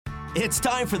It's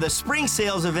time for the spring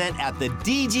sales event at the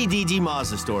DGDG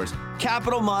Mazda stores.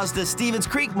 Capital Mazda, Stevens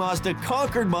Creek Mazda,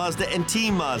 Concord Mazda, and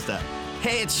Team Mazda.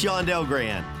 Hey, it's Sean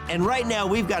Delgrand. And right now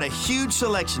we've got a huge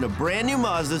selection of brand new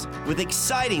Mazdas with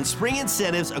exciting spring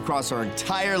incentives across our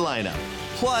entire lineup.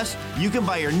 Plus, you can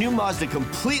buy your new Mazda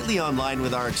completely online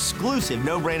with our exclusive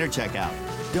no-brainer checkout.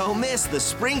 Don't miss the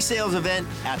spring sales event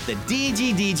at the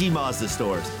DGDG Mazda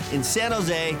stores in San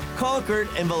Jose, Concord,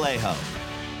 and Vallejo.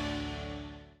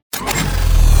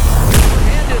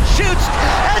 And it shoots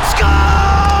and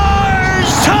scores!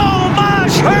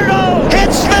 Tomas Hertl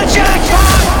hits the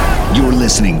jackpot! You're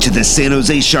listening to the San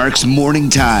Jose Sharks Morning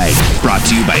Tide, brought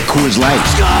to you by Coors Light.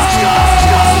 Scores!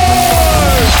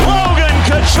 Logan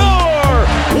Couture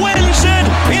wins it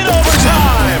in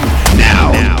overtime!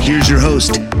 Now, here's your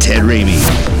host, Ted Ramey.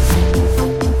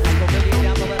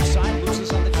 Down the left side,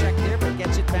 loses on the check there, but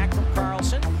gets it back from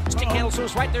Carlson. Stick handles to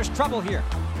his right, there's trouble here.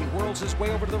 He whirls his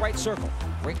way over to the right circle.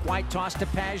 Rink wide toss to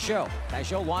Pajot.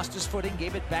 Pajot lost his footing,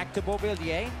 gave it back to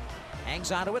Beauvillier.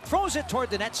 Hangs onto it, throws it toward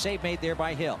the net, save made there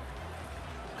by Hill.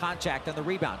 Contact on the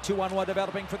rebound, 2-on-1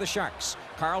 developing for the Sharks.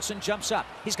 Carlson jumps up,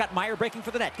 he's got Meyer breaking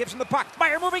for the net, gives him the puck.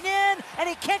 Meyer moving in, and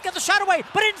he can't get the shot away,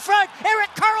 but in front,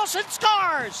 Erik Karlsson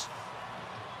scores!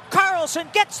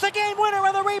 Karlsson gets the game winner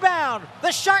on the rebound.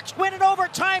 The Sharks win in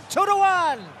overtime,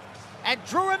 2-1. And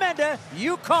Drew Remenda,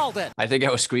 you called it. I think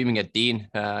I was screaming at Dean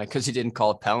because he didn't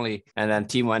call a penalty, and then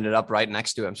Timo ended up right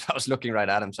next to him. So I was looking right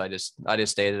at him. So I just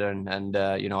stayed there, and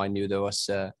I knew there was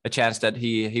a chance that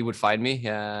he would find me.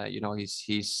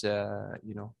 He's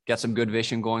got some good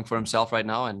vision going for himself right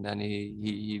now, and then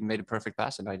he made a perfect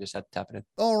pass, and I just had to tap it in.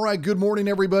 All right, good morning,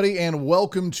 everybody, and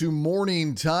welcome to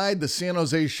Morning Tide. The San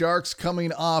Jose Sharks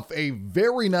coming off a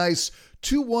very nice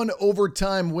 2-1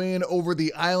 overtime win over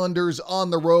the Islanders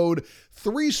on the road.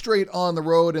 3 straight on the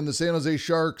road, and the San Jose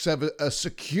Sharks have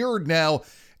secured now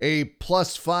a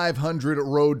plus 500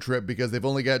 road trip because they've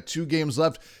only got 2 games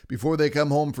left before they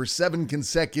come home for 7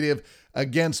 consecutive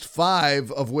against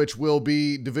 5 of which will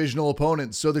be divisional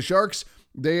opponents. So the Sharks,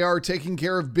 they are taking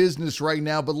care of business right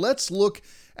now, but let's look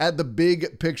at the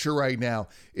big picture right now.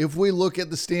 If we look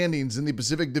at the standings in the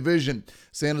Pacific Division,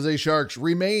 San Jose Sharks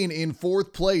remain in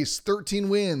 4th place, 13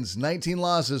 wins, 19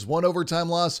 losses, 1 overtime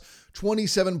loss,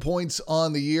 27 points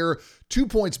on the year, 2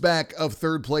 points back of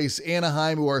 3rd place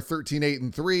Anaheim, who are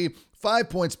 13-8-3, 5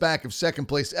 points back of 2nd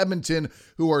place Edmonton,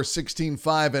 who are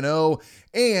 16-5-0,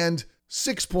 and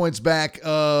 6 points back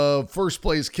of 1st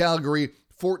place Calgary,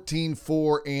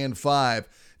 14-4-5.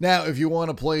 Now, if you want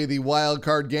to play the wild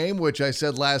card game, which I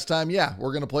said last time, yeah,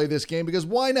 we're going to play this game because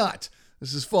why not?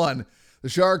 This is fun. The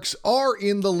Sharks are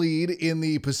in the lead in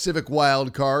the Pacific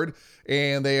wild card,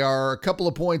 and they are a couple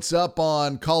of points up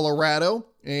on Colorado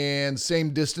and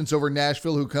same distance over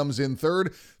Nashville, who comes in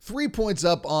 3rd. 3 points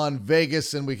up on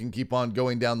Vegas, and we can keep on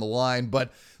going down the line.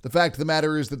 But the fact of the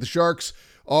matter is that the Sharks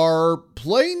are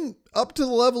playing up to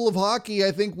the level of hockey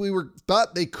I think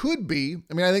thought they could be.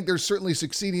 I mean, I think they're certainly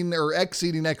succeeding or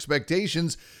exceeding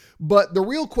expectations, but the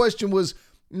real question was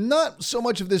not so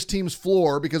much of this team's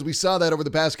floor, because we saw that over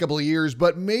the past couple of years,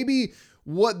 but maybe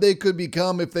what they could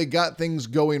become if they got things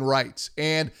going right.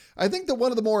 And I think that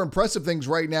one of the more impressive things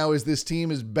right now is this team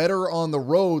is better on the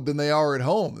road than they are at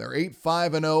home. They're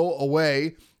 8-5-0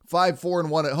 away,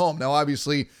 5-4-1 at home. Now,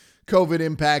 obviously, COVID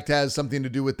impact has something to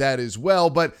do with that as well,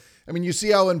 but I mean, you see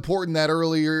how important that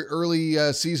early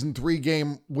season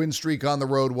 3-game win streak on the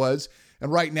road was.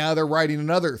 And right now they're riding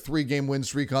another 3-game win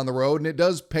streak on the road, and it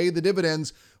does pay the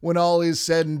dividends when all is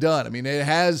said and done. I mean, it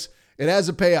has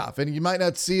a payoff, and you might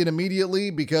not see it immediately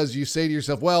because you say to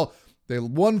yourself, well, they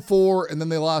won 4 and then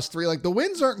they lost 3. Like, the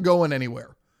wins aren't going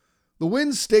anywhere. The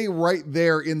wins stay right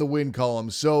there in the win column.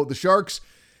 So the Sharks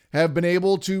have been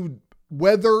able to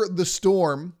weather the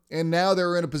storm, and now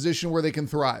they're in a position where they can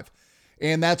thrive.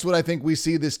 And that's what I think we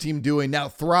see this team doing. Now,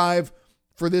 thrive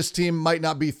for this team might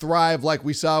not be thrive like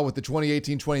we saw with the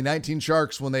 2018-2019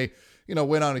 Sharks when they,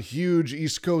 went on a huge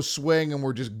East Coast swing and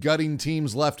were just gutting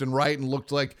teams left and right and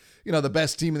looked like, the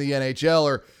best team in the NHL,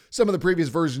 or some of the previous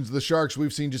versions of the Sharks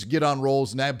we've seen just get on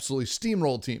rolls and absolutely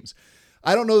steamroll teams.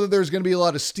 I don't know that there's going to be a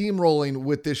lot of steamrolling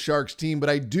with this Sharks team, but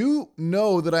I do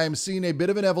know that I am seeing a bit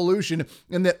of an evolution,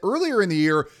 and that earlier in the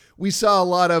year, we saw a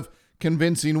lot of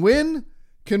convincing win,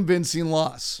 convincing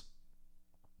loss.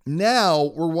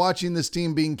 Now we're watching this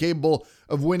team being capable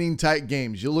of winning tight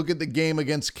games. You look at the game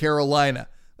against Carolina.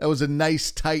 That was a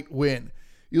nice tight win.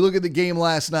 You look at the game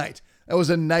last night. That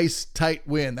was a nice tight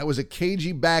win. That was a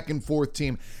cagey back and forth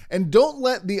team. And don't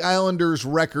let the Islanders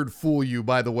record fool you,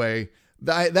 by the way.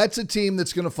 That's a team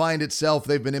that's going to find itself.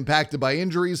 They've been impacted by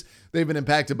injuries. They've been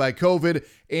impacted by COVID.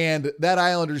 And that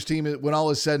Islanders team, when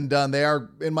all is said and done, they are,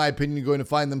 in my opinion, going to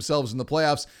find themselves in the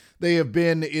playoffs. They have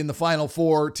been in the Final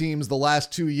Four teams the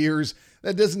last 2 years.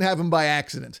 That doesn't happen by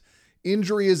accident.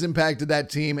 Injury has impacted that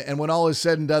team, and when all is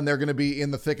said and done, they're going to be in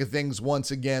the thick of things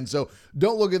once again. So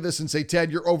don't look at this and say,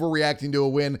 Ted, you're overreacting to a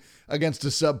win against a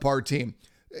subpar team.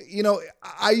 You know,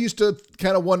 I used to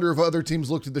kind of wonder if other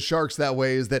teams looked at the Sharks that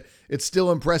way, is that it's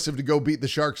still impressive to go beat the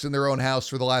Sharks in their own house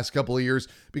for the last couple of years,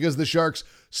 because the Sharks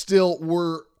still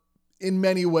were, in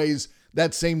many ways,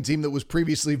 that same team that was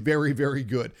previously very, very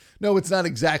good. No, it's not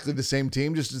exactly the same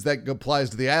team, just as that applies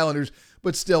to the Islanders.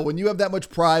 But still, when you have that much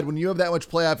pride, when you have that much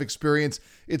playoff experience,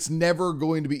 it's never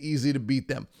going to be easy to beat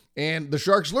them. And the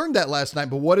Sharks learned that last night.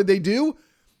 But what did they do?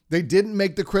 They didn't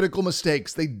make the critical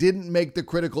mistakes. They didn't make the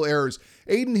critical errors.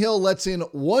 Adin Hill lets in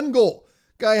 1 goal.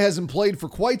 Guy hasn't played for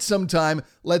quite some time,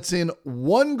 lets in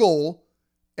 1 goal,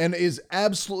 and is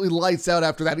absolutely lights out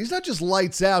after that. He's not just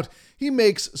lights out. He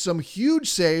makes some huge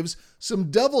saves, some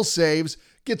double saves,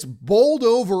 gets bowled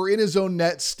over in his own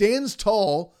net, stands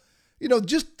tall. You know,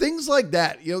 just things like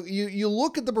that. You know, you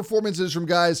look at the performances from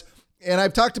guys, and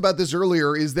I've talked about this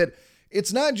earlier, is that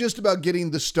it's not just about getting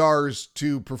the stars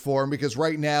to perform, because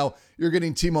right now you're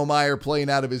getting Timo Meier playing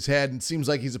out of his head, and it seems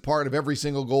like he's a part of every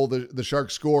single goal the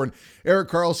Sharks score. And Erik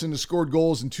Karlsson has scored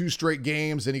goals in 2 straight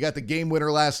games, and he got the game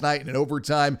winner last night in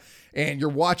overtime, and you're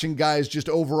watching guys just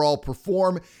overall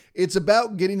perform. It's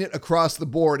about getting it across the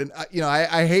board. And, you know,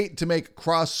 I hate to make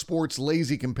cross sports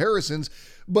lazy comparisons,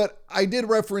 but I did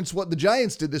reference what the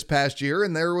Giants did this past year,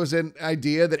 and there was an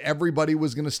idea that everybody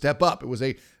was going to step up. It was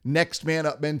a next man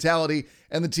up mentality,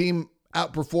 and the team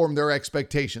outperformed their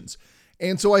expectations.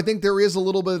 And so I think there is a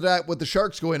little bit of that with the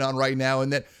Sharks going on right now,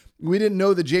 and that we didn't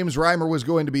know that James Reimer was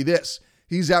going to be this.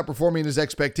 He's outperforming his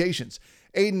expectations.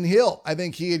 Adin Hill, I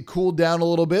think he had cooled down a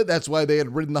little bit. That's why they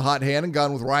had ridden the hot hand and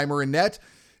gone with Reimer in net.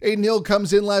 Adin Hill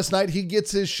comes in last night. He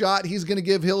gets his shot. He's going to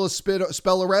give Hill a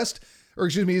spell arrest.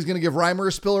 He's going to give Reimer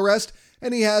a spill arrest,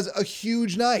 and he has a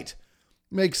huge night.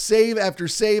 Makes save after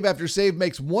save after save,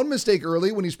 makes one mistake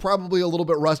early when he's probably a little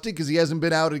bit rusty because he hasn't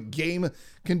been out at game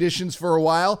conditions for a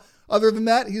while. Other than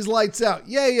that, he's lights out.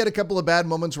 Yeah, he had a couple of bad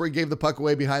moments where he gave the puck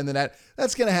away behind the net.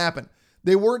 That's going to happen.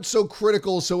 They weren't so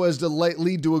critical so as to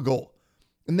lead to a goal.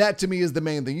 And that, to me, is the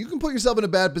main thing. You can put yourself in a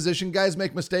bad position. Guys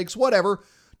make mistakes, whatever.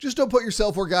 Just don't put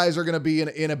yourself where guys are going to be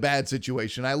in a bad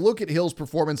situation. I look at Hill's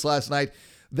performance last night.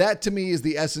 That, to me, is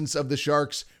the essence of the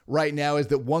Sharks right now, is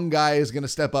that one guy is going to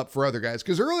step up for other guys.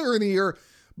 Because earlier in the year,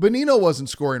 Bonino wasn't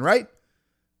scoring, right?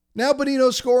 Now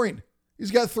Bonino's scoring. He's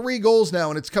got 3 goals now,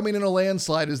 and it's coming in a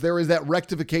landslide as there is that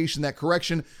rectification, that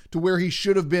correction to where he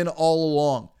should have been all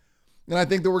along. And I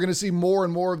think that we're going to see more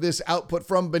and more of this output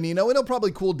from Bonino, and he'll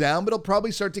probably cool down, but he'll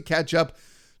probably start to catch up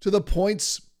to the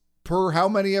points per how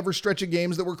many ever stretch of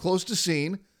games that we're close to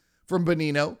seeing from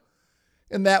Bonino.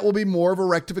 And that will be more of a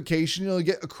rectification. You'll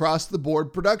get across the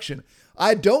board production.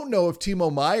 I don't know if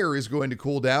Timo Meier is going to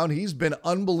cool down. He's been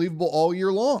unbelievable all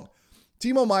year long.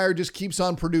 Timo Meier just keeps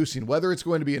on producing, whether it's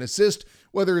going to be an assist,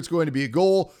 whether it's going to be a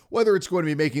goal, whether it's going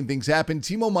to be making things happen.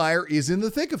 Timo Meier is in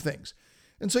the thick of things.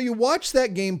 And so you watch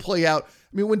that game play out.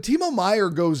 I mean, when Timo Meier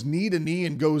goes knee to knee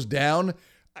and goes down,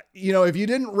 you know, if you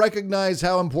didn't recognize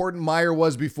how important Meier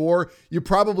was before, you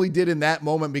probably did in that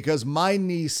moment, because my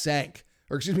knee sank.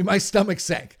 My stomach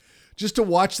sank. Just to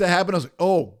watch that happen, I was like,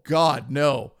 oh, God,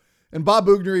 no. And Bob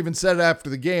Boughner even said it after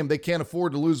the game, they can't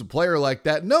afford to lose a player like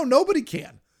that. No, nobody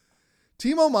can.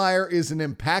 Timo Meier is an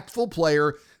impactful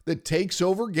player that takes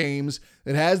over games,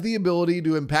 that has the ability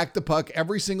to impact the puck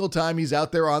every single time he's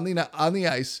out there on the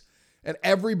ice, and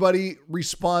everybody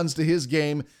responds to his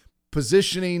game,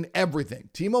 positioning, everything.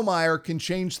 Timo Meier can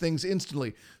change things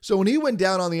instantly. So when he went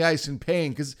down on the ice in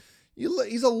pain, because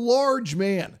he's a large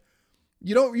man,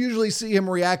 you don't usually see him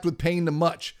react with pain to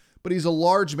much, but he's a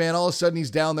large man. All of a sudden, he's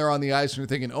down there on the ice, and you're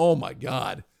thinking, oh my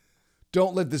God,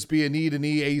 don't let this be a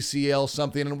knee-to-knee ACL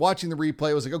something. And watching the replay,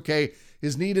 I was like, okay,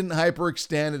 his knee didn't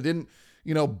hyperextend. It didn't,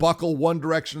 buckle one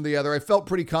direction or the other. I felt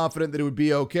pretty confident that it would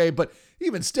be okay, but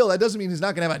even still, that doesn't mean he's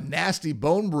not going to have a nasty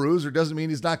bone bruise, or doesn't mean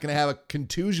he's not going to have a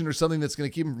contusion or something that's going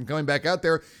to keep him from coming back out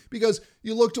there, because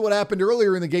you looked at what happened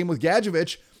earlier in the game with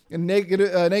Gadjevich, and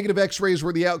negative x-rays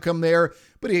were the outcome there,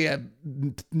 but he had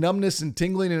numbness and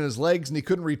tingling in his legs, and he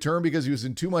couldn't return because he was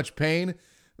in too much pain. I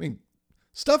mean,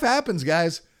 stuff happens,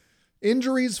 guys.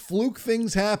 Injuries, fluke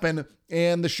things happen,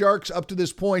 and the Sharks up to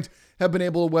this point have been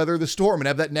able to weather the storm and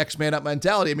have that next man up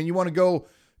mentality. I mean, you want to go,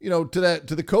 to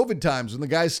the COVID times when the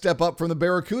guys step up from the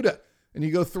Barracuda and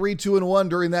you go 3-2-1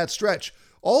 during that stretch.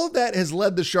 All of that has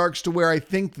led the Sharks to where I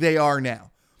think they are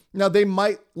now. Now, they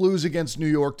might lose against New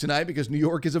York tonight because New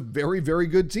York is a very, very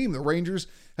good team. The Rangers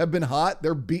have been hot.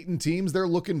 They're beating teams. They're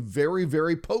looking very,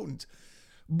 very potent.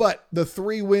 But the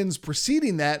 3 wins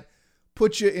preceding that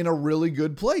put you in a really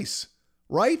good place,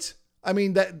 right? I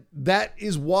mean, that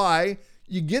is why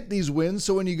you get these wins.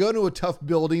 So when you go to a tough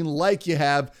building like you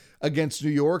have against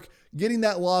New York, getting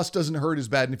that loss doesn't hurt as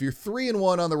bad. And if you're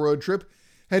 3-1 on the road trip,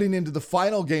 heading into the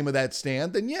final game of that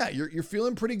stand, then yeah, you're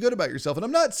feeling pretty good about yourself. And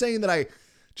I'm not saying that I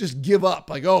just give up,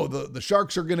 like, oh, the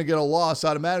Sharks are going to get a loss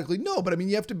automatically. No, but I mean,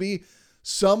 you have to be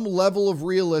some level of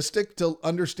realistic to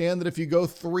understand that if you go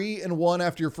 3-1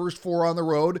 after your first 4 on the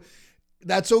road,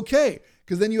 that's okay.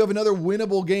 Because then you have another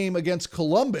winnable game against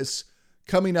Columbus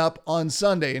coming up on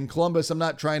Sunday. And Columbus, I'm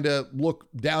not trying to look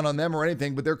down on them or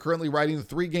anything, but they're currently riding a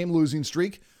 3-game losing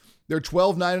streak. They're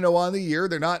 12-9-0 on the year.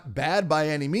 They're not bad by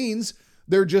any means.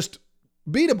 They're just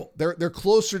beatable. They're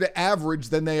closer to average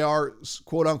than they are,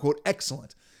 quote unquote,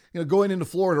 excellent. Going into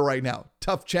Florida right now,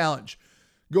 tough challenge.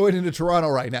 Going into Toronto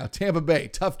right now, Tampa Bay,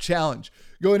 tough challenge.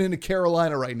 Going into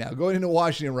Carolina right now, going into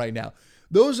Washington right now.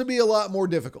 Those would be a lot more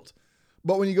difficult.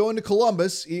 But when you go into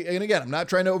Columbus, and again, I'm not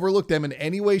trying to overlook them in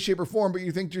any way, shape, or form, but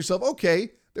you think to yourself, okay,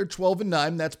 they're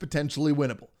 12-9, that's potentially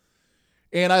winnable.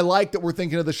 And I like that we're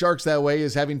thinking of the Sharks that way,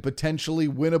 as having potentially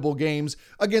winnable games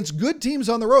against good teams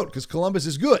on the road, because Columbus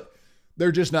is good.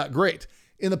 They're just not great.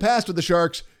 In the past with the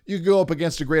Sharks, you go up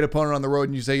against a great opponent on the road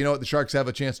and you say, you know what, the Sharks have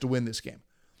a chance to win this game.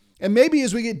 And maybe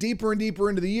as we get deeper and deeper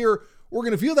into the year, we're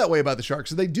going to feel that way about the Sharks.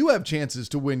 So they do have chances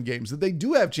to win games, that they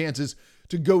do have chances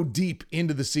to go deep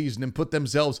into the season and put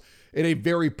themselves in a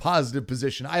very positive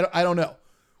position. I don't know.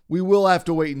 We will have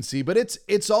to wait and see, but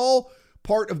it's all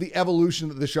part of the evolution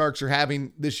that the Sharks are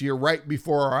having this year right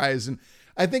before our eyes. And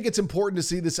I think it's important to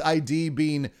see this ID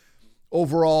being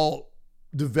overall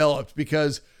developed,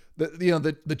 because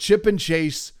the chip and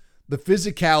chase, the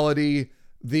physicality,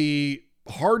 the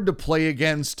hard to play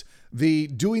against, the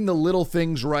doing the little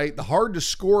things right, the hard to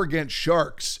score against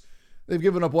Sharks. They've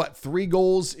given up, 3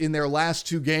 goals in their last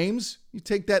 2 games? You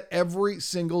take that every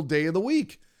single day of the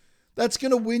week. That's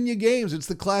going to win you games. It's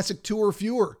the classic 2 or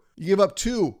fewer. You give up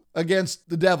 2 against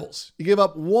the Devils. You give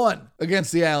up 1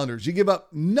 against the Islanders. You give up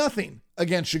nothing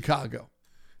against Chicago.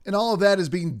 And all of that is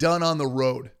being done on the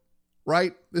road,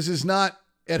 right? This is not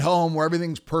at home where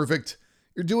everything's perfect.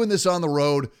 You're doing this on the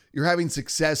road. You're having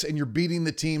success, and you're beating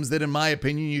the teams that, in my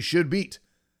opinion, you should beat.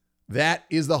 That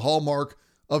is the hallmark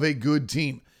of a good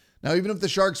team. Now, even if the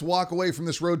Sharks walk away from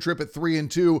this road trip at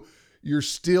 3-2, you're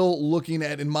still looking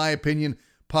at, in my opinion,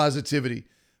 positivity.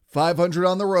 500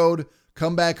 on the road,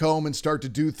 come back home and start to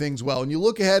do things well. And you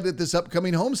look ahead at this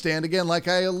upcoming homestand, again, like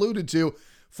I alluded to,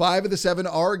 5 of the 7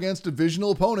 are against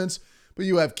divisional opponents, but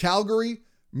you have Calgary,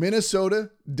 Minnesota,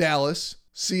 Dallas,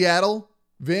 Seattle,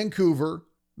 Vancouver,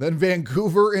 then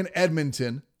Vancouver and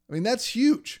Edmonton. I mean, that's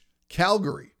huge.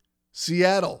 Calgary,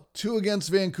 Seattle, 2 against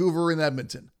Vancouver and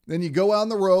Edmonton. Then you go on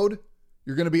the road.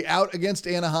 You're going to be out against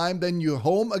Anaheim. Then you're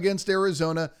home against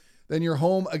Arizona. Then you're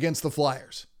home against the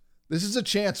Flyers. This is a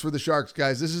chance for the Sharks,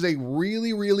 guys. This is a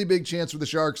really, really big chance for the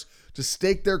Sharks to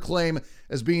stake their claim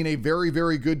as being a very,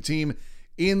 very good team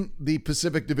in the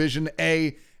Pacific Division,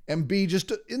 A, and B,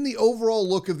 just in the overall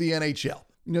look of the NHL.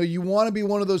 You want to be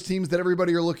one of those teams that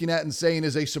everybody are looking at and saying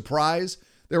is a surprise.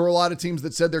 There were a lot of teams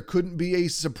that said there couldn't be a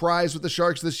surprise with the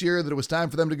Sharks this year, that it was time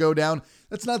for them to go down.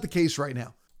 That's not the case right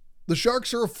now. The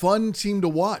Sharks are a fun team to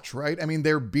watch, right? I mean,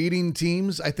 they're beating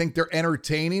teams. I think they're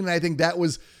entertaining. And I think that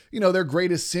was, their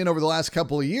greatest sin over the last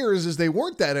couple of years, is they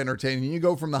weren't that entertaining. You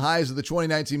go from the highs of the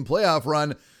 2019 playoff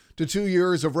run to 2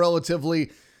 years of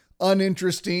relatively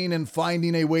uninteresting and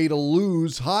finding a way to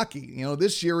lose hockey.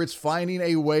 This year it's finding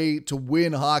a way to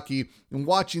win hockey, and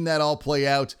watching that all play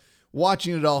out,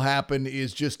 watching it all happen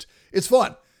is just, it's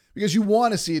fun. Because you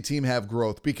want to see a team have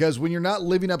growth, because when you're not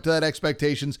living up to that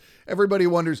expectations, everybody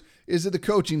wonders, is it the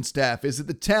coaching staff? Is it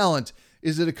the talent?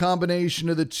 Is it a combination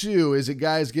of the two? Is it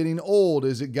guys getting old?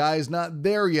 Is it guys not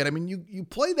there yet? I mean, you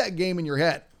play that game in your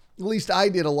head. At least I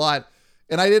did a lot,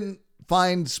 and I didn't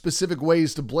find specific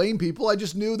ways to blame people. I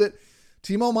just knew that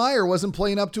Timo Meier wasn't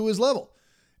playing up to his level.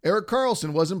 Erik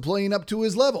Karlsson wasn't playing up to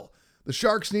his level. The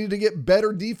Sharks needed to get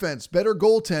better defense, better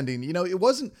goaltending.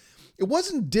 It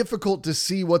wasn't difficult to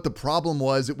see what the problem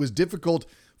was. It was difficult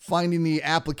finding the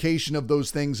application of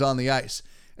those things on the ice.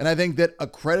 And I think that a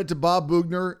credit to Bob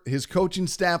Boughner, his coaching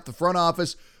staff, the front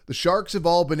office, the Sharks have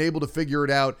all been able to figure it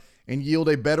out and yield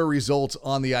a better result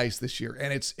on the ice this year.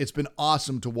 And it's been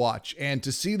awesome to watch. And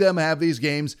to see them have these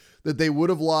games that they would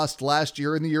have lost last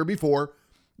year and the year before,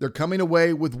 they're coming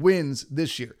away with wins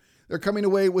this year. They're coming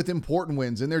away with important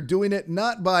wins. And they're doing it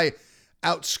not by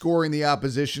outscoring the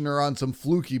opposition or on some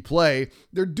fluky play.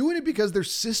 They're doing it because their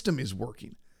system is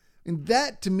working. And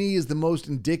that, to me, is the most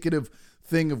indicative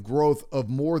thing of growth of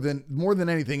more than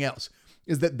anything else,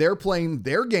 is that they're playing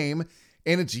their game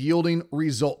and it's yielding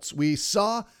results. We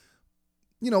saw,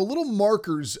 little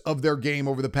markers of their game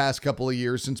over the past couple of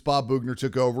years since Bob Boughner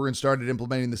took over and started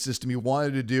implementing the system he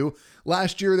wanted to do.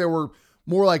 Last year, there were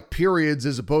more like periods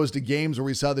as opposed to games where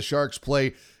we saw the Sharks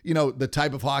play, the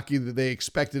type of hockey that they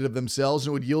expected of themselves,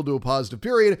 and it would yield to a positive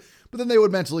period, but then they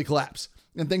would mentally collapse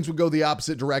and things would go the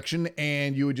opposite direction,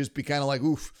 and you would just be kind of like,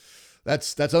 oof,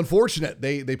 that's unfortunate.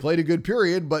 They played a good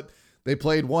period, but they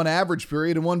played one average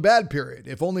period and one bad period.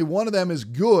 If only one of them is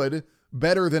good,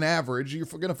 better than average, you're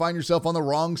going to find yourself on the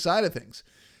wrong side of things.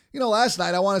 Last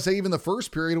night, I want to say even the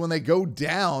first period, when they go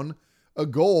down a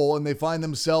goal and they find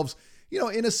themselves,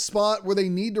 in a spot where they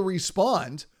need to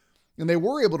respond, and they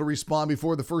were able to respond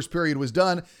before the first period was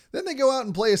done, then they go out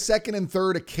and play a second and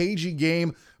third, a cagey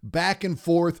game, back and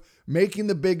forth, making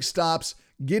the big stops,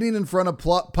 getting in front of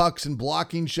pucks and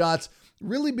blocking shots,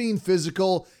 really being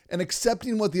physical and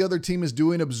accepting what the other team is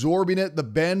doing, absorbing it, the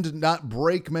bend, not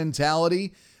break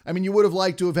mentality. I mean, you would have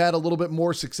liked to have had a little bit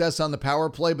more success on the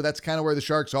power play, but that's kind of where the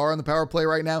Sharks are on the power play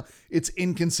right now. It's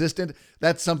inconsistent.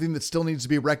 That's something that still needs to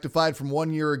be rectified from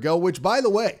 1 year ago, which, by the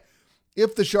way,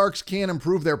 if the Sharks can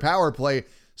improve their power play,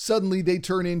 suddenly they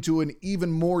turn into an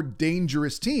even more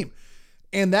dangerous team.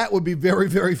 And that would be very,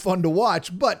 very fun to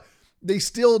watch, but they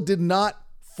still did not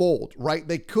fold, right?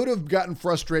 They could have gotten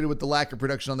frustrated with the lack of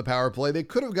production on the power play. They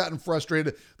could have gotten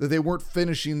frustrated that they weren't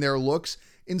finishing their looks.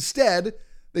 Instead,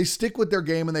 they stick with their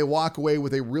game and they walk away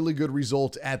with a really good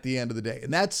result at the end of the day.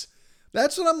 And that's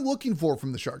what I'm looking for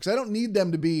from the Sharks. I don't need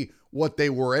them to be what they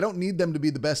were. I don't need them to be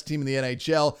the best team in the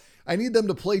NHL. I need them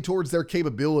to play towards their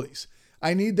capabilities.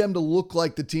 I need them to look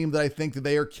like the team that I think that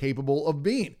they are capable of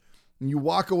being. And you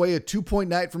walk away a 2-point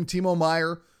night from Timo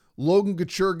Meier. Logan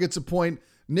Couture gets a point.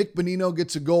 Nick Bonino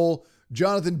gets a goal.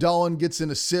 Jonathan Dahlen gets an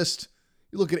assist.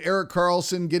 You look at Erik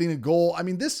Karlsson getting a goal. I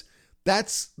mean,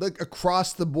 that's the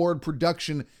across-the-board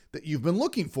production that you've been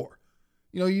looking for.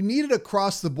 You need it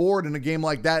across the board in a game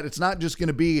like that. It's not just going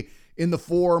to be in the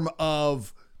form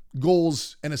of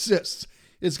goals and assists.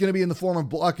 It's going to be in the form of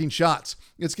blocking shots.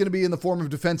 It's going to be in the form of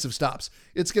defensive stops.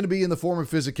 It's going to be in the form of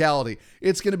physicality.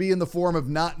 It's going to be in the form of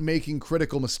not making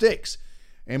critical mistakes.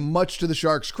 And much to the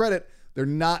Sharks' credit, they're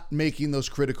not making those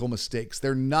critical mistakes.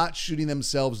 They're not shooting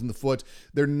themselves in the foot.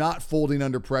 They're not folding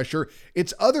under pressure.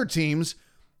 It's other teams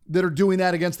that are doing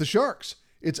that against the Sharks.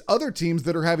 It's other teams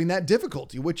that are having that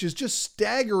difficulty, which is just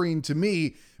staggering to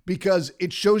me because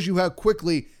it shows you how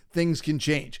quickly things can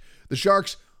change. The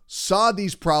Sharks saw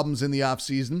these problems in the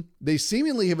offseason. They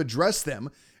seemingly have addressed them,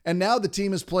 and now the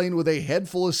team is playing with a head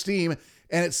full of steam,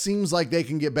 and it seems like they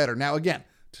can get better. Now, again,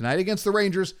 tonight against the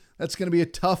Rangers, that's going to be a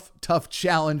tough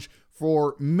challenge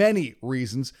for many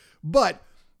reasons. But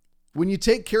when you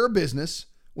take care of business,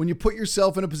 when you put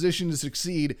yourself in a position to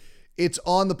succeed, it's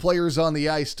on the players on the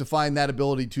ice to find that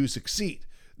ability to succeed.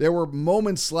 There were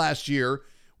moments last year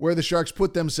where the Sharks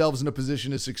put themselves in a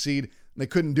position to succeed, and they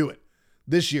couldn't do it.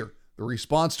 This year, the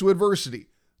response to adversity,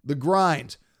 the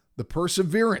grind, the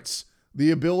perseverance,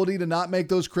 the ability to not make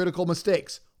those critical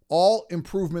mistakes, all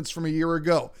improvements from a year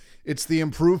ago. It's the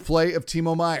improved play of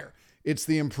Timo Meier. It's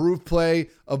the improved play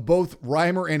of both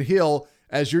Reimer and Hill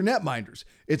as your netminders.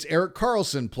 It's Erik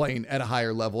Karlsson playing at a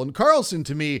higher level. And Karlsson,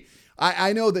 to me,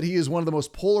 I know that he is one of the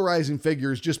most polarizing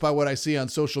figures just by what I see on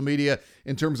social media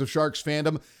in terms of Sharks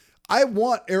fandom. I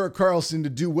want Erik Karlsson to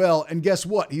do well, and guess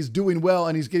what? He's doing well,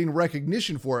 and he's getting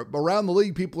recognition for it. But around the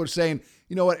league, people are saying,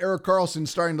 you know what, Erik Karlsson's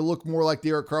starting to look more like the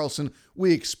Erik Karlsson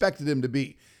we expected him to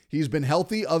be. He's been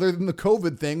healthy other than the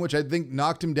COVID thing, which I think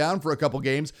knocked him down for a couple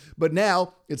games. But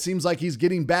now it seems like he's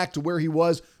getting back to where he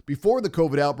was before the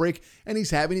COVID outbreak, and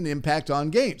he's having an impact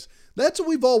on games. That's what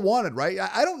we've all wanted, right?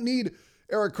 I don't need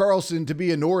Erik Karlsson to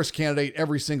be a Norris candidate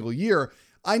every single year.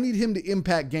 I need him to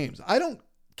impact games. I don't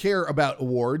care about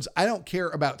awards. I don't care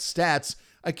about stats.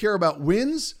 I care about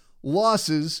wins,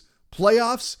 losses,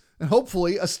 playoffs, and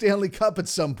hopefully a Stanley Cup at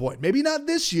some point. Maybe not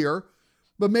this year,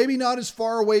 but maybe not as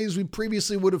far away as we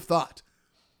previously would have thought.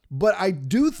 But I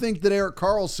do think that Erik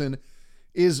Karlsson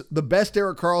is the best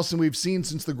Erik Karlsson we've seen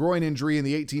since the groin injury in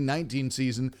the 18-19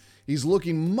 season. He's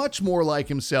looking much more like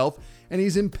himself, and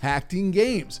he's impacting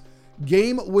games.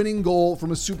 Game-winning goal from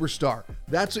a superstar.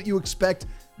 That's what you expect.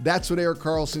 That's what Erik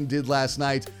Karlsson did last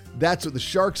night. That's what the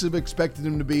Sharks have expected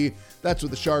him to be. That's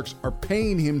what the Sharks are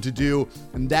paying him to do.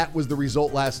 And that was the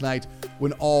result last night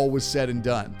when all was said and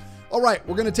done. All right,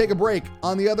 we're going to take a break.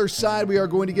 On the other side, we are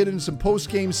going to get into some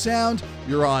post-game sound.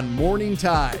 You're on Morning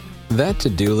Tide. That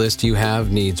to-do list you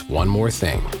have needs one more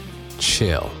thing.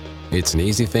 chill. It's an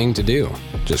easy thing to do.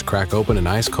 Just crack open an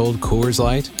ice-cold Coors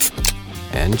Light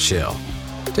and chill.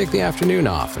 Take the afternoon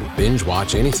off and binge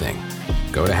watch anything.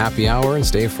 Go to happy hour and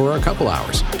stay for a couple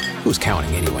hours. Who's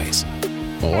counting anyways?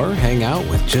 Or hang out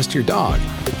with just your dog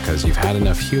because you've had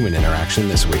enough human interaction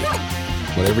this week.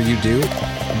 Whatever you do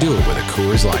it with a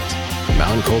Coors Light.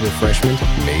 Mountain Cold Refreshment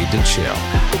made to chill.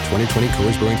 2020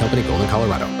 Coors Brewing Company, Golden,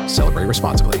 Colorado. Celebrate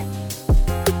responsibly.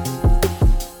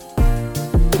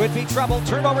 Could be trouble.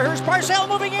 Turnover. Here's Barzal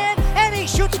moving in, and he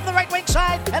shoots from the right wing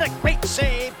side, and a great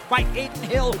save by Adin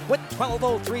Hill with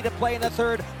 12:03 to play in the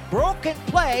third. Broken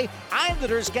play.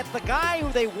 Islanders get the guy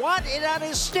who they want it on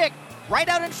his stick right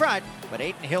out in front, but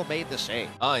Adin Hill made the save.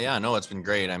 Oh, yeah, no, it's been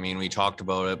great. I mean, we talked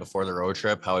about it before the road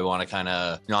trip, how we want to kind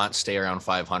of not stay around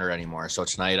 500 anymore. So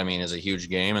tonight, I mean, is a huge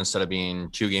game. Instead of being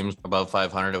 2 games above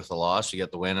 500 with a loss, you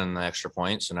get the win and the extra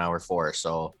point. So now we're 4.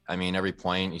 So, I mean, every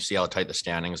point, you see how tight the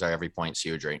standings are. Every point's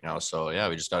huge right now. So, yeah,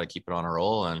 we just got to keep it on a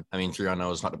roll. And, I mean,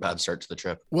 3-0 is not a bad start to the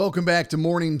trip. Welcome back to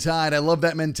Morning Tide. I love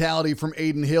that mentality from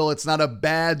Adin Hill. It's not a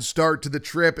bad start to the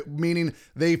trip, meaning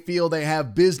they feel they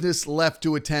have business left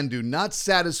to attend to. Not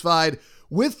satisfied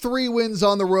with 3 wins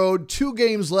on the road, 2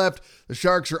 games left. The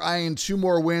Sharks are eyeing 2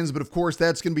 more wins, but of course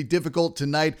that's going to be difficult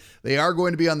tonight. They are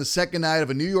going to be on the second night of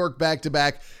a New York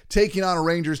back-to-back, taking on a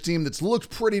Rangers team that's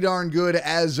looked pretty darn good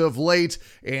as of late,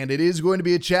 and it is going to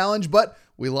be a challenge, but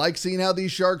we like seeing how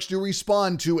these Sharks do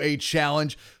respond to a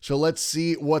challenge, so let's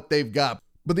see what they've got.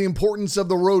 But the importance of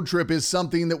the road trip is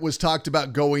something that was talked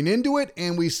about going into it,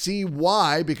 and we see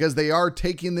why, because they are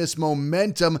taking this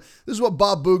momentum. This is what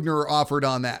Bob Boughner offered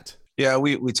on that. Yeah,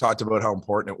 we talked about how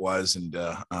important it was, and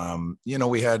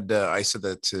we had I said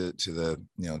that to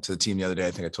the team the other day.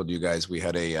 I think I told you guys we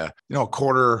had a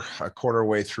quarter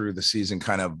way through the season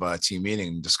kind of team meeting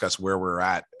and discuss where we're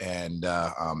at and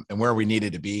where we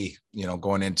needed to be,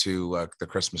 going into the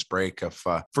Christmas break if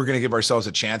we're going to give ourselves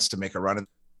a chance to make a run.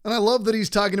 And I love that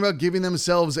he's talking about giving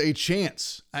themselves a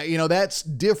chance. That's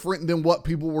different than what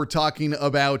people were talking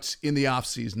about in the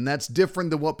offseason. That's different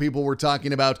than what people were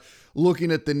talking about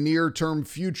looking at the near-term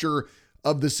future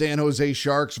of the San Jose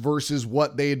Sharks versus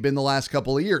what they had been the last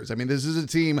couple of years. I mean, this is a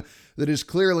team that is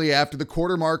clearly, after the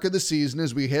quarter mark of the season,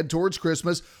 as we head towards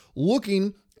Christmas,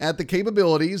 looking at the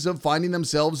capabilities of finding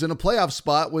themselves in a playoff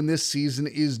spot when this season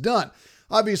is done.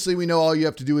 Obviously, we know all you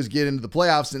have to do is get into the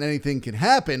playoffs and anything can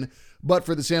happen. But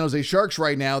for the San Jose Sharks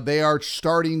right now, they are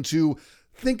starting to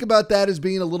think about that as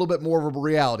being a little bit more of a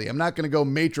reality. I'm not going to go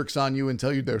Matrix on you and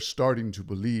tell you they're starting to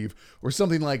believe or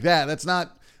something like that. That's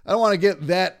not, I don't want to get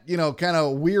that, kind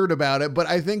of weird about it, but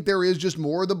I think there is just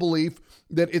more of the belief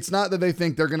that it's not that they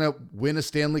think they're going to win a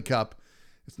Stanley Cup.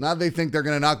 It's not that they think they're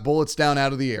going to knock bullets down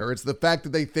out of the air. It's the fact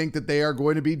that they think that they are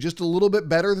going to be just a little bit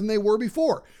better than they were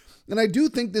before. And I do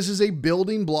think this is a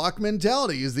building block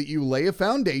mentality, is that you lay a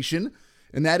foundation,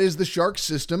 and that is the Sharks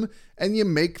system, and you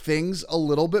make things a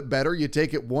little bit better. You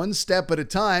take it one step at a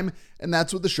time, and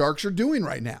that's what the Sharks are doing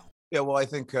right now. Yeah, well, I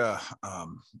think, a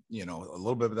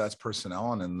little bit of that's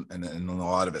personnel, and a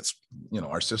lot of it's,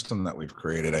 our system that we've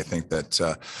created. I think that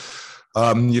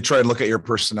you try and look at your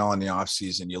personnel in the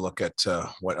offseason, you look at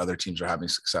what other teams are having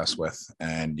success with,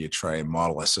 and you try and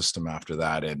model a system after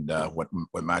that and what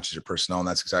matches your personnel, and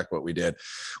that's exactly what we did.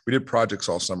 We did projects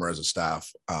all summer as a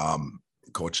staff.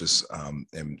 Coaches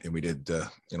and we did a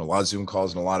lot of Zoom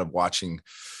calls and a lot of watching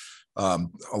a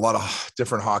lot of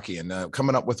different hockey and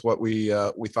coming up with what we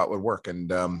thought would work, and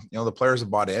the players have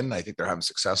bought in. I think they're having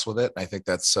success with it, and I think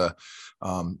that's the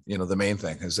main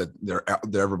thing is that they're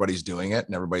everybody's doing it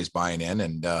and everybody's buying in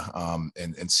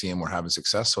and seeing we're having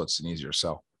success, so it's an easier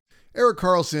sell. Erik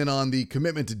Karlsson on the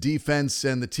commitment to defense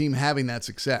and the team having that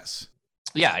success.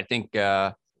 Yeah, I think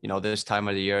this time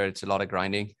of the year, it's a lot of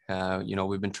grinding.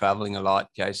 We've been traveling a lot.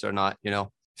 Guys are not,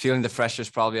 feeling the pressures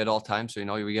probably at all times. So,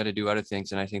 we got to do other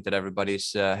things. And I think that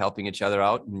everybody's helping each other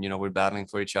out, and, we're battling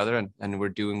for each other, and we're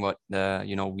doing what,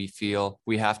 we feel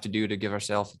we have to do to give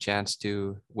ourselves a chance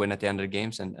to win at the end of the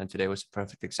games. And today was a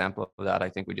perfect example of that. I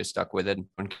think we just stuck with it and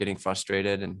weren't getting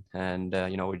frustrated. And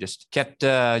we just kept,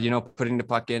 putting the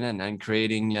puck in and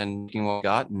creating and getting what we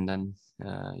got. And then,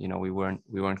 we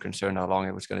weren't concerned how long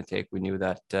it was going to take. We knew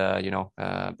that,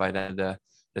 by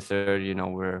the third,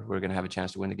 we're going to have a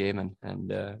chance to win the game and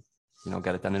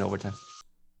got it done in overtime.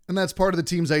 And that's part of the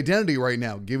team's identity right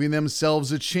now, giving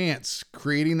themselves a chance,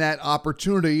 creating that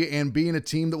opportunity, and being a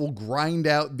team that will grind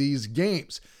out these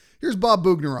games. Here's Bob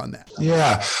Boughner on that.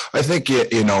 Yeah, I think,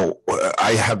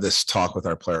 I have this talk with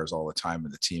our players all the time,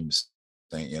 and the teams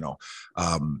think,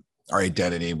 our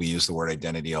identity, we use the word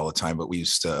identity all the time, but we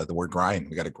use the word grind.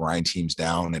 We got to grind teams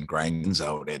down and grind teams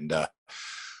out. And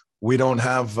we don't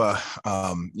have, we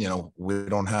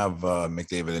don't have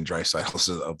McDavid and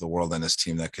Draisaitl of the world on this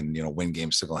team that can, win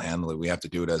games single-handedly. We have to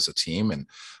do it as a team, and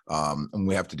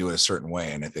we have to do it a certain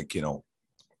way. And I think,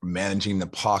 managing the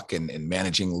puck and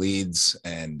managing leads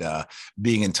and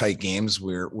being in tight games,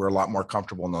 we're a lot more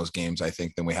comfortable in those games, I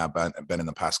think, than we have been in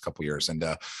the past couple of years. And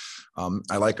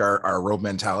I like our road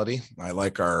mentality. I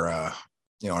like our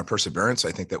perseverance.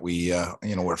 I think that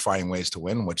we're finding ways to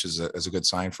win, which is a good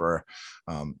sign for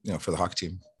the hockey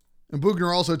team. And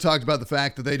Boughner also talked about the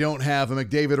fact that they don't have a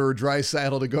McDavid or a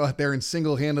Draisaitl to go out there and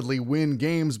single-handedly win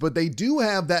games, but they do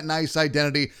have that nice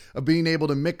identity of being able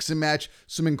to mix and match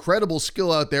some incredible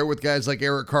skill out there with guys like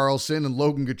Erik Karlsson and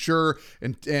Logan Couture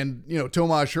and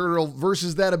Tomas Hertl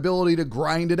versus that ability to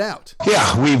grind it out.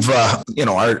 Yeah, we've our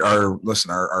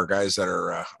guys that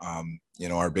are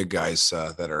our big guys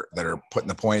that are putting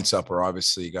the points up are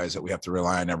obviously guys that we have to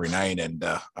rely on every night. And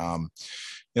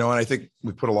and I think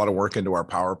we put a lot of work into our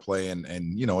power play, and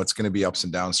it's going to be ups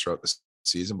and downs throughout the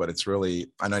season, but it's really,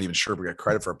 I'm not even sure if we get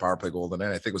credit for a power play goal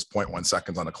tonight. I think it was 0.1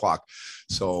 seconds on the clock.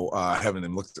 So I haven't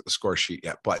even looked at the score sheet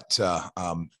yet, but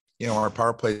our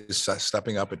power play is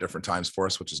stepping up at different times for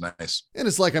us, which is nice. And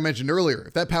it's like I mentioned earlier,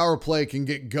 if that power play can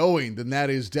get going, then that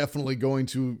is definitely going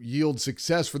to yield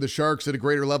success for the Sharks at a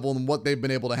greater level than what they've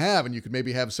been able to have. And you could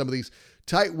maybe have some of these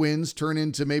tight wins turn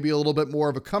into maybe a little bit more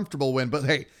of a comfortable win. But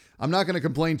hey, I'm not going to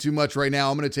complain too much right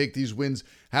now. I'm going to take these wins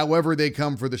however they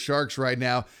come for the Sharks right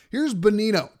now. Here's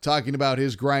Bonino talking about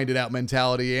his grinded out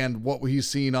mentality and what he's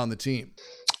seen on the team.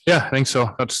 Yeah, I think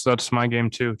so. That's my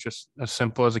game too. Just as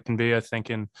simple as it can be. I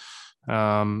think in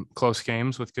close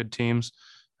games with good teams,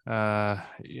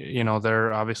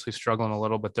 they're obviously struggling a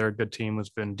little, but they're a good team who's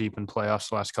been deep in playoffs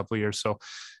the last couple of years. So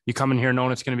you come in here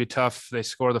knowing it's going to be tough. They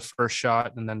score the first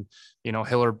shot, and then,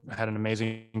 Hiller had an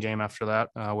amazing game after that.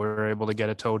 We were able to get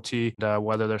it to OT,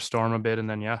 weather their storm a bit, and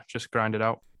then, just grind it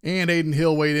out. And Adin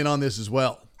Hill weighed in on this as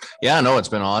well. Yeah, no, it's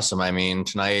been awesome. I mean,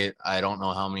 tonight, I don't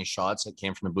know how many shots that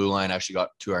came from the blue line actually got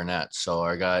to our net. So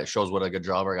our guy shows what a good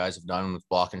job our guys have done with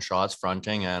blocking shots,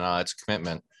 fronting, and it's a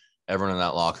commitment. Everyone in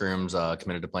that locker room's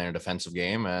committed to playing a defensive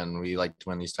game, and we like to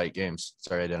win these tight games. It's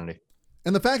our identity.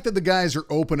 And the fact that the guys are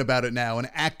open about it now and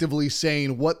actively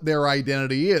saying what their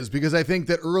identity is, because I think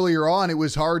that earlier on it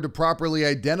was hard to properly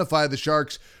identify the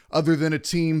Sharks other than a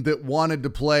team that wanted to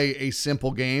play a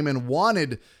simple game and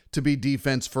wanted to be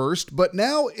defense first, but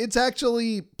now it's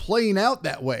actually playing out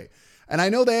that way. And I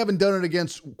know they haven't done it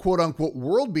against quote unquote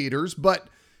world beaters, but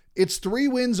it's 3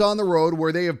 wins on the road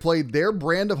where they have played their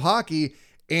brand of hockey,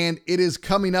 and it is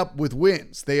coming up with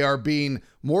wins. They are being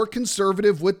more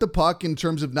conservative with the puck in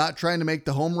terms of not trying to make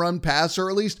the home run pass, or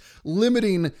at least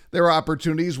limiting their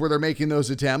opportunities where they're making those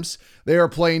attempts. They are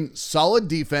playing solid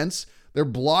defense. They're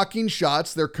blocking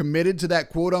shots. They're committed to that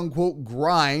quote unquote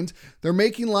grind. They're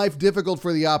making life difficult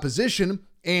for the opposition.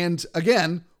 And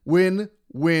again, win,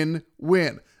 win,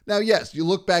 win. Now, yes, you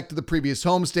look back to the previous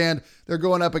homestand, they're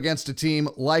going up against a team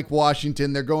like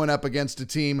Washington. They're going up against a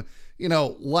team,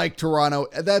 like Toronto.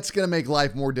 That's going to make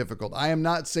life more difficult. I am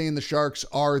not saying the Sharks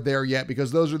are there yet,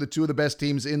 because those are the 2 of the best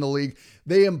teams in the league.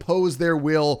 They impose their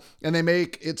will, and they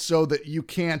make it so that you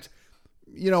can't,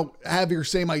 have your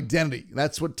same identity.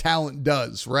 That's what talent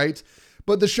does, right?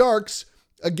 But the Sharks,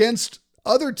 against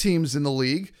other teams in the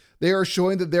league, they are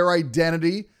showing that their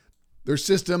identity, their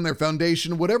system, their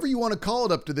foundation, whatever you want to call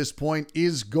it up to this point,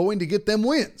 is going to get them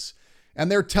wins. And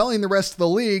they're telling the rest of the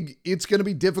league it's going to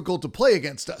be difficult to play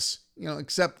against us,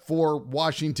 except for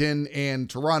Washington and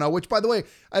Toronto, which, by the way,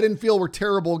 I didn't feel were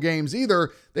terrible games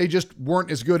either. They just weren't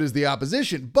as good as the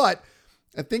opposition. But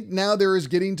I think now there is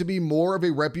getting to be more of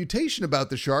a reputation about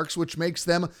the Sharks, which makes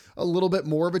them a little bit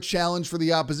more of a challenge for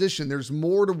the opposition. There's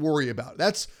more to worry about.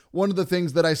 That's one of the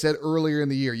things that I said earlier in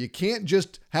the year. You can't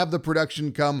just have the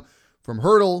production come from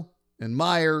Hertl and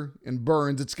Meier and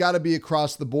Burns. It's got to be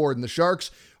across the board. And the Sharks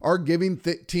are giving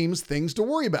teams things to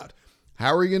worry about.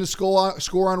 How are you going to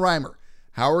score on Reimer?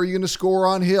 How are you going to score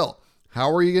on Hill?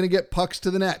 How are you going to get pucks to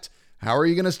the net? How are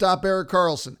you going to stop Erik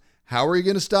Karlsson? How are you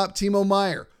going to stop Timo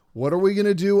Meier? What are we going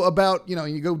to do about,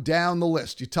 you go down the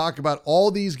list. You talk about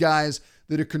all these guys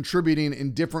that are contributing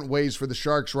in different ways for the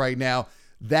Sharks right now.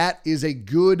 That is a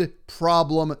good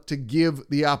problem to give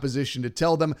the opposition, to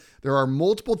tell them there are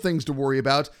multiple things to worry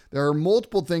about. There are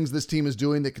multiple things this team is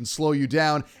doing that can slow you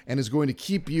down and is going to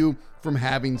keep you from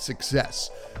having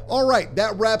success. All right,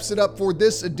 that wraps it up for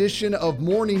this edition of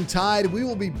Morning Tide. We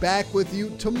will be back with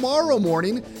you tomorrow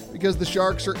morning because the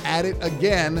Sharks are at it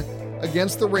again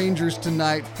against the Rangers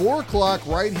tonight, 4 o'clock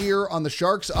right here on the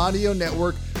Sharks Audio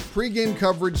Network. pregame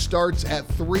coverage starts at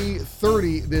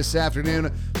 3:30 this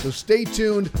afternoon, so stay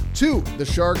tuned to the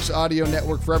Sharks Audio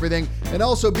Network for everything. And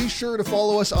also be sure to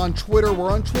follow us on Twitter.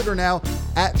 We're on Twitter now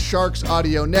at Sharks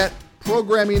Audio Net.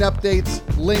 Programming updates,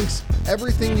 links,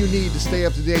 everything you need to stay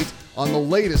up to date on the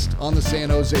latest on the San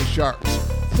Jose Sharks.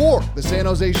 For the San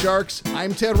Jose Sharks,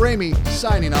 I'm Ted Ramey,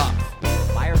 signing off.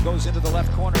 Meier goes into the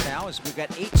left corner now as we've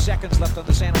got 8 seconds left on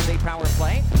the San Jose power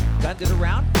play. Gunned it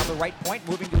around on the right point,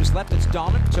 moving to his left. It's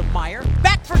Dahlin to Meier.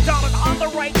 Back for Dahlin on the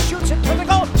right, shoots it for the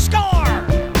goal. Score!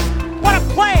 What a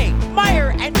play!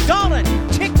 Meier and Dahlin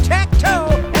tic-tac-toe,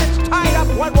 and it's tied up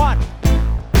 1-1.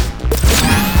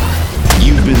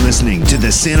 You've been listening to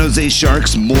the San Jose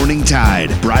Sharks Morning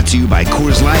Tide, brought to you by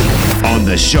Coors Light on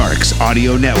the Sharks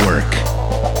Audio Network.